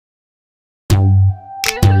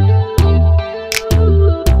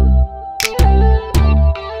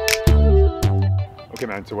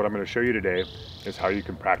Okay, man, so what I'm going to show you today is how you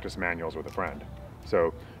can practice manuals with a friend.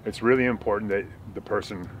 So it's really important that the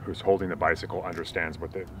person who's holding the bicycle understands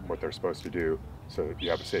what they're supposed to do so that you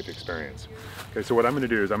have a safe experience. Okay, so what I'm going to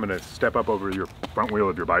do is I'm going to step up over your front wheel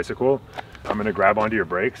of your bicycle. I'm going to grab onto your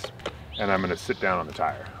brakes and I'm going to sit down on the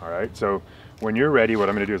tire. All right, so when you're ready, what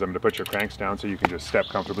I'm going to do is I'm going to put your cranks down so you can just step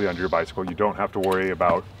comfortably under your bicycle. You don't have to worry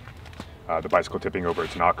about the bicycle tipping over.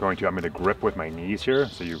 It's not going to. I'm going to grip with my knees here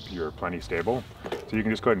so you're plenty stable. So you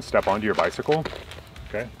can just go ahead and step onto your bicycle.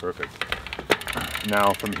 Okay, perfect.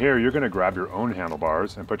 Now from here, you're going to grab your own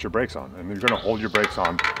handlebars and put your brakes on. And you're going to hold your brakes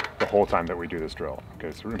on the whole time that we do this drill. Okay,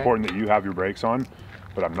 it's important that you have your brakes on,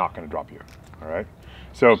 but I'm not going to drop you. All right.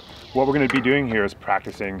 So what we're going to be doing here is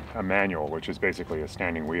practicing a manual, which is basically a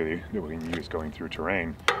standing wheelie that we can use going through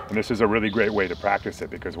terrain. And this is a really great way to practice it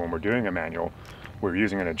because when we're doing a manual, we're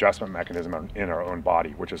using an adjustment mechanism in our own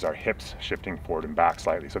body, which is our hips shifting forward and back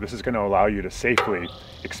slightly. So this is going to allow you to safely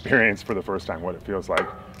experience for the first time what it feels like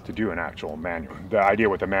to do an actual manual. The idea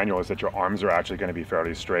with the manual is that your arms are actually going to be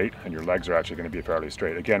fairly straight and your legs are actually going to be fairly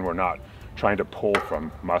straight. Again, we're not trying to pull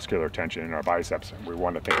from muscular tension in our biceps. We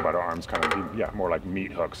want to think about our arms kind of be, more like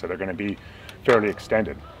meat hooks, so they're going to be fairly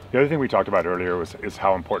extended. The other thing we talked about earlier is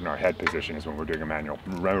how important our head position is when we're doing a manual.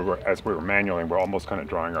 Remember, as we're manualing, we're almost kind of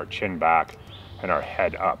drawing our chin back and our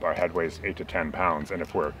head up. Our head weighs 8 to 10 pounds, and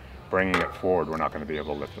if we're bringing it forward, we're not going to be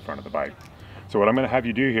able to lift the front of the bike. So what I'm going to have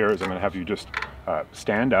you do here is I'm going to have you just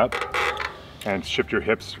stand up and shift your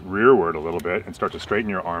hips rearward a little bit and start to straighten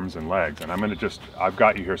your arms and legs. And I'm going to I've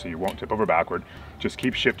got you here so you won't tip over backward. Just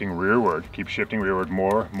keep shifting rearward,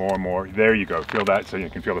 more. There you go. Feel that so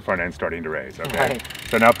you can feel the front end starting to raise. Okay. Right.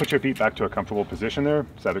 So now put your feet back to a comfortable position there.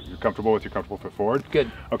 So that you're comfortable with your comfortable foot forward.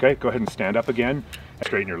 Good. Okay, go ahead and stand up again.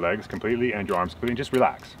 Straighten your legs completely and your arms completely. Just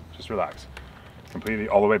relax. Just relax. Completely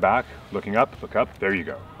all the way back. Looking up, look up. There you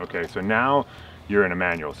go. Okay, so now you're in a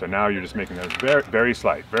manual. So now you're just making those very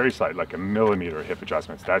slight, like a millimeter hip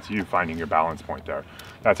adjustments. That's you finding your balance point there.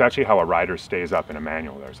 That's actually how a rider stays up in a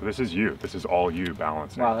manual there. So this is you. This is all you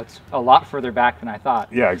balancing. Wow, that's a lot further back than I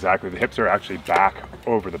thought. Yeah, exactly. The hips are actually back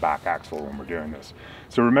over the back axle when we're doing this.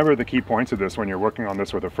 So remember the key points of this when you're working on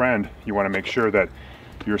this with a friend. You want to make sure that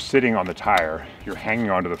you're sitting on the tire, you're hanging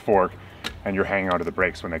onto the fork, and you're hanging onto the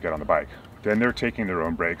brakes when they get on the bike. Then they're taking their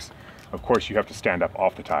own brakes. Of course, you have to stand up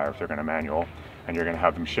off the tire if they're going to manual, and you're going to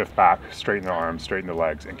have them shift back, straighten their arms, straighten their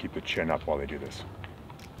legs, and keep the chin up while they do this.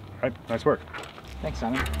 All right, nice work. Thanks,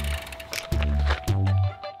 Simon.